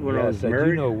Insane. weird? When I was Yes, I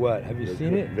married, do know what. Have you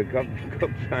seen it? The couple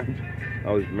times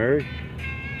I was married,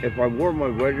 if I wore my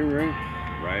wedding ring,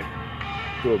 right,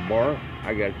 to a bar,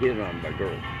 I got hit on by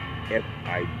girls. If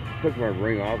I took my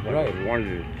ring off like Right. I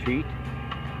wanted to cheat,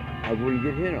 I wouldn't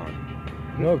get hit on.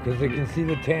 No, because they can see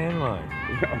the tan line.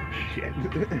 Oh, shit.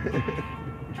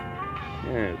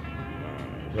 Yes.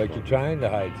 Like you're trying to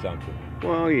hide something.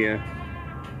 Well, yeah.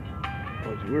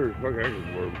 Well, it's weird. Fuck, I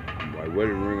could wear my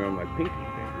wedding ring on my pinky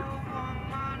finger.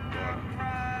 Wow.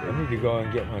 I need to go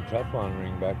and get my Teflon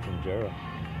ring back from Jarrah.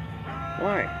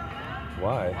 Why?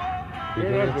 Why?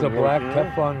 Because that's it's a black divorcing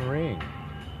her. Teflon ring.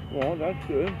 Well, that's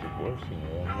good. Divorcing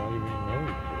her. I'm not even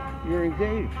married to You're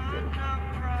engaged. her.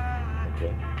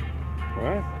 Okay.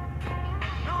 Right?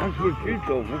 That's what you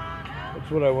told me. That's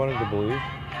what I wanted to believe.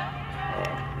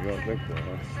 You don't think so,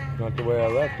 huh? Not the way I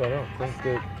left. I don't think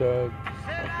that. That's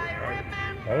right.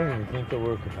 I don't even think that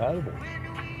we're compatible.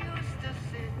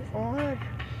 What?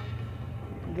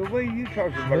 The way you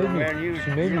talk She about made her, me, man, you. she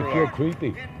made me you're feel like-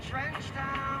 creepy.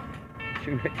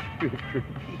 She makes you feel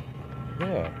creepy.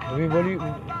 Yeah. I mean, what do you?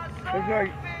 It's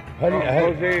like How do you?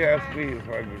 Jose asked me if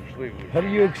I've been sleeping. How do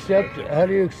you accept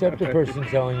a person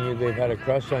telling you they've had a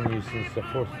crush on you since the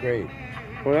 4th grade?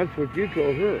 Well, that's what you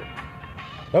told her.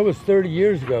 That was 30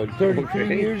 years ago. 33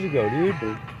 Okay. years ago, dude.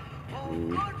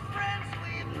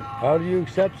 How do you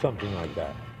accept something like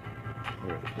that?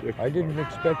 Yeah, I didn't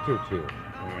expect her to.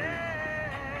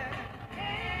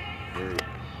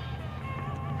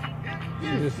 She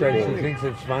just said she thinks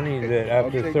it's funny that I'll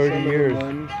after take 30 some of the years,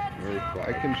 ones.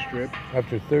 I can strip.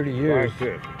 after 30 years,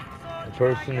 Five the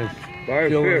person is Buy a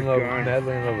still fish, in love, John.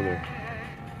 madly in love with her.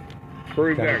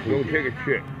 Hurry Kinda back, go creepy. take a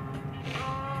shit.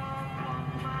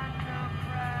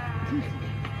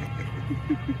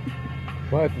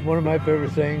 One of my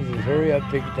favorite sayings is hurry up,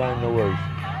 take your time, no worries.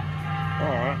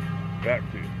 Alright, that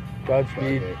too.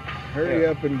 Godspeed. Hurry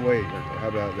up and wait. How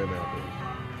about them apples?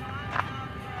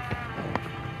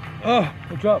 Oh,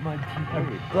 I dropped my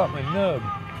nub.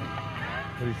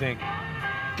 What do you think?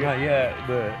 Not yet,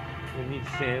 but it needs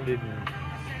sanded and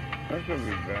That's gonna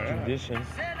be bad. conditioned.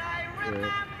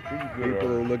 Yeah. Pretty good. People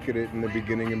will look at it in the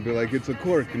beginning and be like, it's a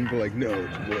cork, and be like, no,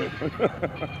 it's wood.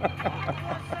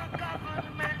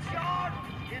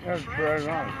 Let's try it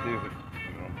on, see if it,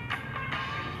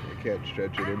 I can't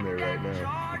stretch it in there right now.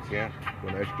 I can't.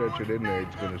 When I stretch it in there,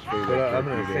 it's going to stay But there. I'm for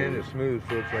a gonna few sand days. it smooth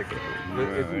so it's like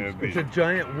it'll be- it's a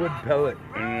giant wood pellet.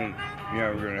 And then,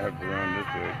 yeah, we're gonna have to run this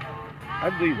way.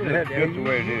 I'd leave You're this gonna have just the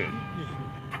way it is.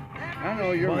 I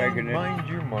know you're making it. Mind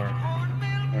your mark.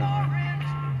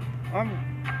 I'm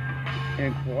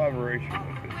in collaboration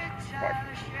with this.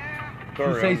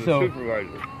 Sorry, say I'm the so.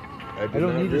 supervisor. I did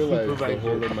don't not need a realize the supervisor.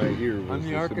 hole in my ear was I'm the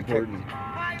this architect. important.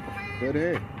 But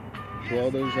hey, to all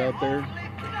those out there,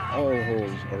 all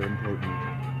holes are important.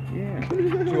 Yeah.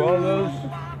 To all those,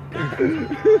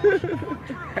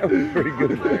 That was pretty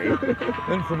good, Larry.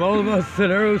 and from all of us at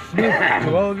Aerosmith,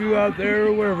 to all of you out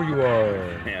there, wherever you are,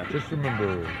 Yeah. just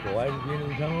remember, the light at the end of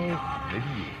the tunnel,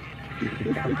 maybe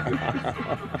you.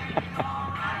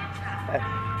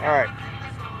 All right.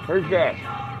 Where's that?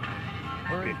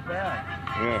 Where's that?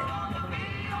 Yeah.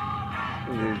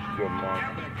 It is still mine.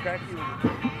 Crack you with a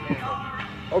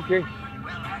handle. Okay.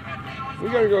 We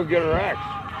gotta go get our axe.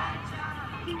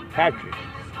 Hatchet.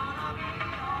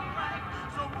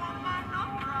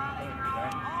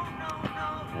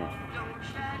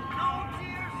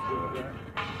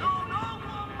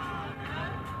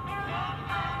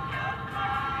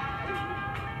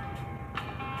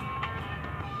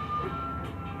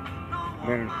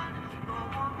 Man,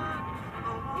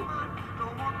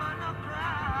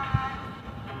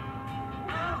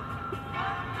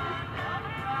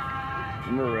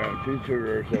 remember around 2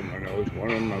 cigarettes on my nose,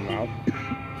 one in my mouth,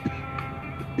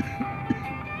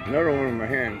 another one in my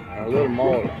hand, and a little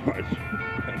mall at once.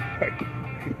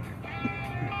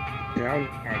 Yeah, I'm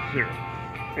serious.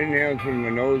 Inhaling through my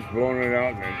nose, blowing it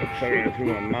out, and then putting it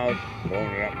through my mouth,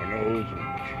 blowing it out my nose.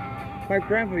 And my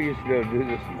grandpa used to be able to do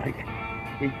this, Mike.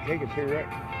 He'd take a cigarette,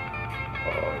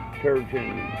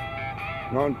 Terrigen,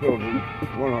 non-filtered,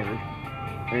 100,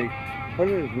 and he'd put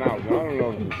it in his mouth. Now, I don't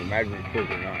know if it's a magic trick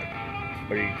or not,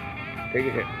 but he'd take a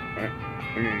hit, right?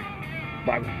 And then he'd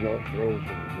box his nostrils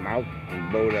and his mouth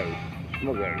and blow it out,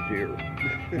 smoke out his ear.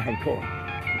 I'm going,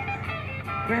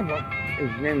 Grandpa,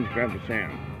 his name's Grandpa Sam.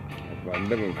 That's my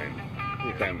middle name,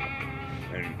 Sam.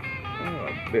 And, oh, a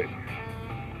bitch.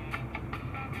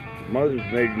 Mother's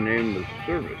maiden name was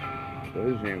Service, so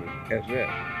his name was SS,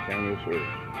 Samuel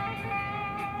Service.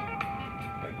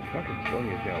 That's fucking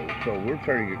funny as hell. So we're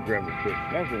trying to get Grandpa fixed.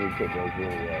 That's when we took those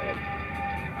little,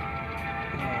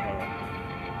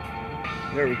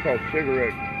 they were called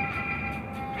cigarette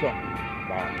something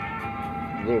bombs.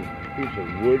 A little piece of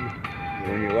wood.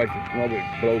 When you like to smoke it,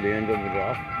 blow the end of it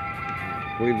off.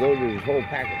 We loaded his whole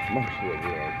pack of smokes with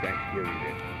it on Thanksgiving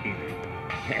evening.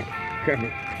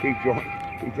 He joined.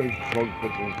 He takes the smoke,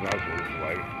 puts it in his mouth with his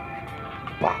lighter.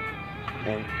 Pop!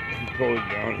 And he pulled it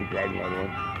down, he grabbed another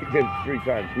one. He did it 3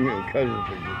 times. Me and cousins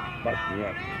are just busting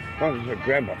up. Once I said,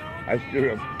 Grandpa, I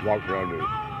stood up, walked around to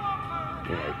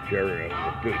his chair, and I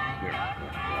said, this, here.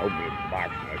 I opened the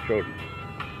box and I showed him.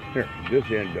 Here, this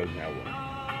end doesn't have one.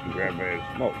 And Grandpa had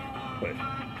smoke. But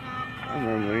I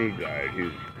remember when he died, he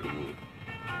was cool.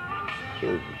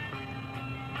 Service.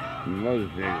 My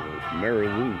mother's name was Mary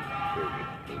Lou Service,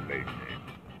 her maiden name.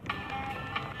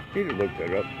 He'd have looked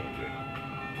that up someday.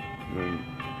 Man,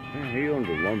 he owned a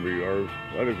lumber yard.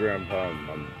 Other grandpa on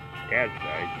my dad's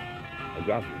side,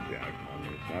 adopted dad. I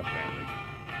mean, it's not family.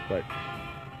 But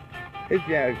his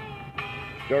dad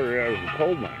started out as a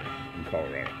coal miner in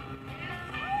Colorado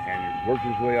and worked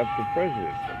his way up to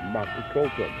president of Moffitt Coal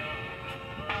Company.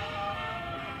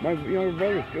 My younger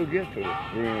brother still gets it.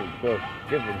 300 plus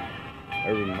stipends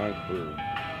every month for,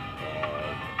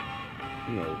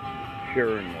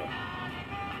 sharing the,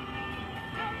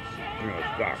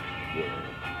 stocks with him.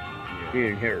 He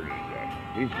inherited that.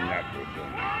 He's a natural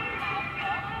son.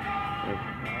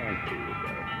 I'm cool with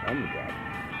that. I'm a guy.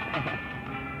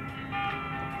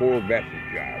 poor Betsy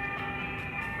job.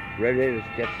 Red-headed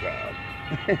sketch job.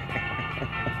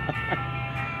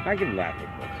 I can laugh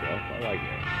at myself. I like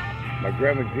that. My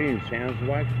grandma Jean Sam's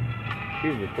wife,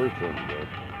 she's the first one to go.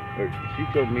 But she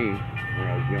told me when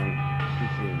I was young, she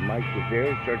said, Mike, if they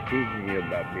ever start teaching you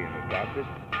about being adopted,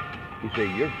 you say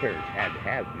your parents had to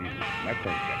have these. My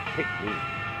parents got picked these.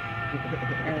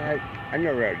 And I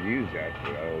never had to use that,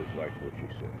 but I always liked what she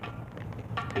said.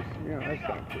 It's, you know, that's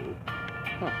kind of cool.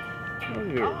 Huh. Those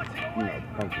are, you know,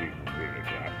 countries being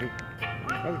adopted.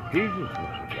 Oh, Jesus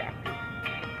was adopted.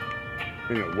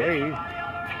 In a way,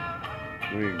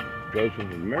 when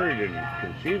Joseph and Mary didn't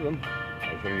conceive him,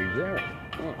 that's when he's there.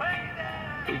 Huh.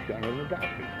 He's kind of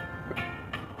adopted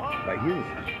by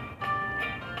humans.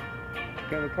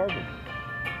 Kind of carbon.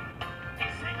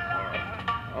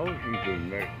 I wish you could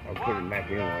I'll put him back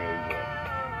in when he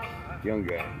was a young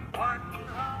guy.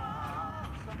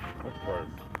 That's part of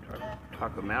trying to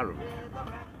talk him out of it.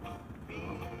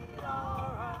 I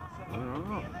don't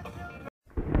know.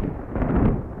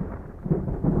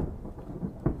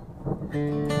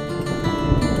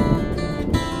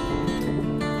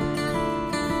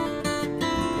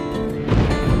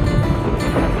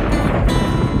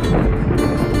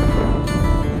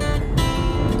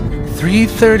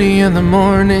 3:30 in the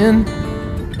morning,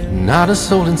 not a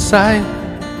soul in sight.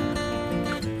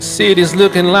 City's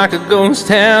looking like a ghost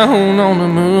town on a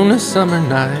moonless summer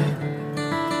night.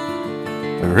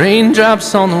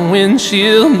 Raindrops on the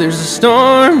windshield, there's a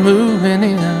storm moving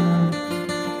in.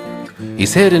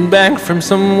 He's heading back from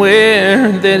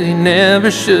somewhere that he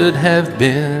never should have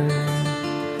been.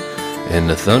 And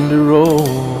the thunder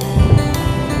rolls,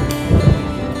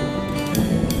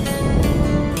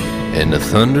 and the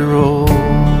thunder rolls.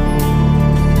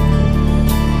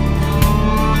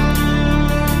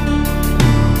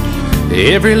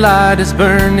 Every light is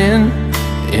burning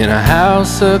in a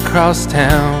house across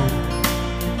town.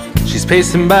 She's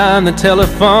pacing by the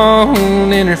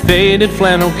telephone in her faded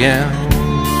flannel gown,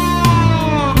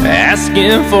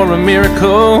 asking for a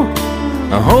miracle,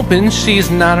 hoping she's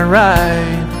not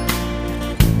alright,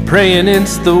 praying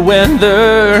it's the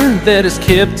weather that has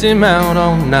kept him out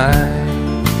all night.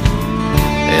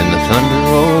 And the thunder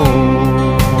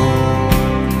rolls,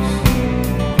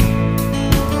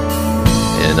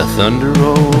 and the thunder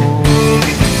rolls.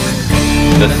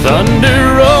 The thunder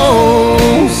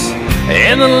rolls,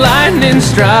 and the lightning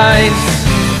strikes.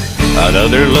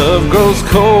 Another love grows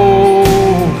cold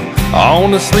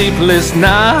on a sleepless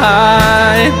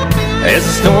night, as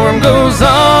the storm goes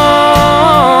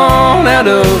on out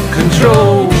of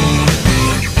control.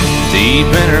 Deep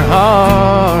in her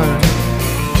heart,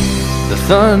 the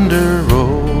thunder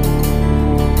rolls.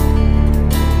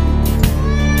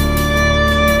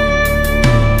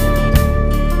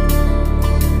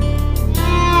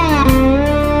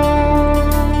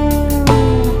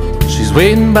 She's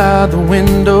waiting by the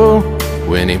window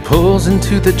when he pulls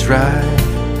into the drive.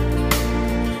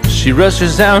 She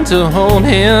rushes out to hold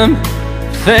him,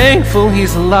 thankful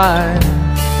he's alive.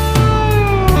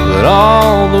 But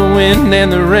all the wind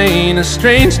and the rain, a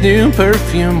strange new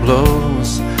perfume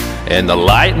blows, and the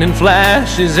lightning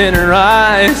flashes in her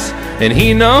eyes, and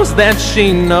he knows that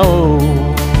she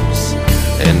knows.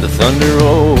 And the thunder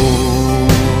rolls,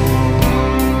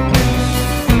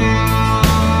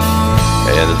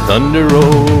 and the thunder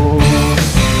rolls.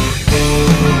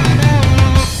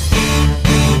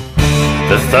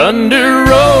 The thunder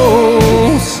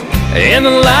rolls, and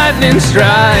the lightning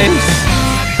strikes.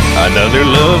 Another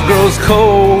love grows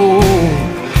cold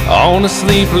on a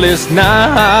sleepless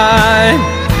night,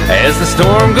 as the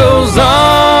storm goes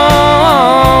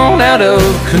on out of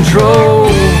control.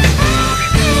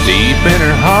 Deep in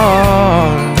her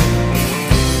heart,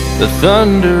 the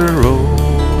thunder rolls.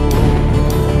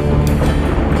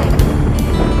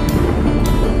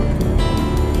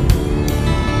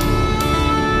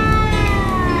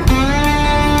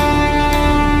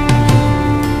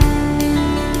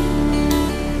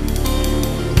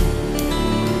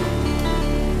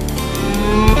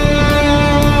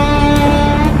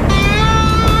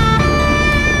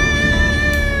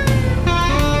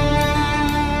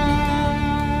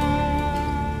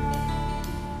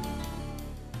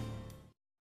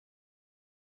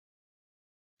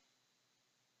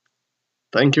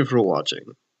 Thank you for watching.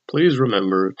 Please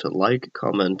remember to like,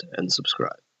 comment, and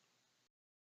subscribe.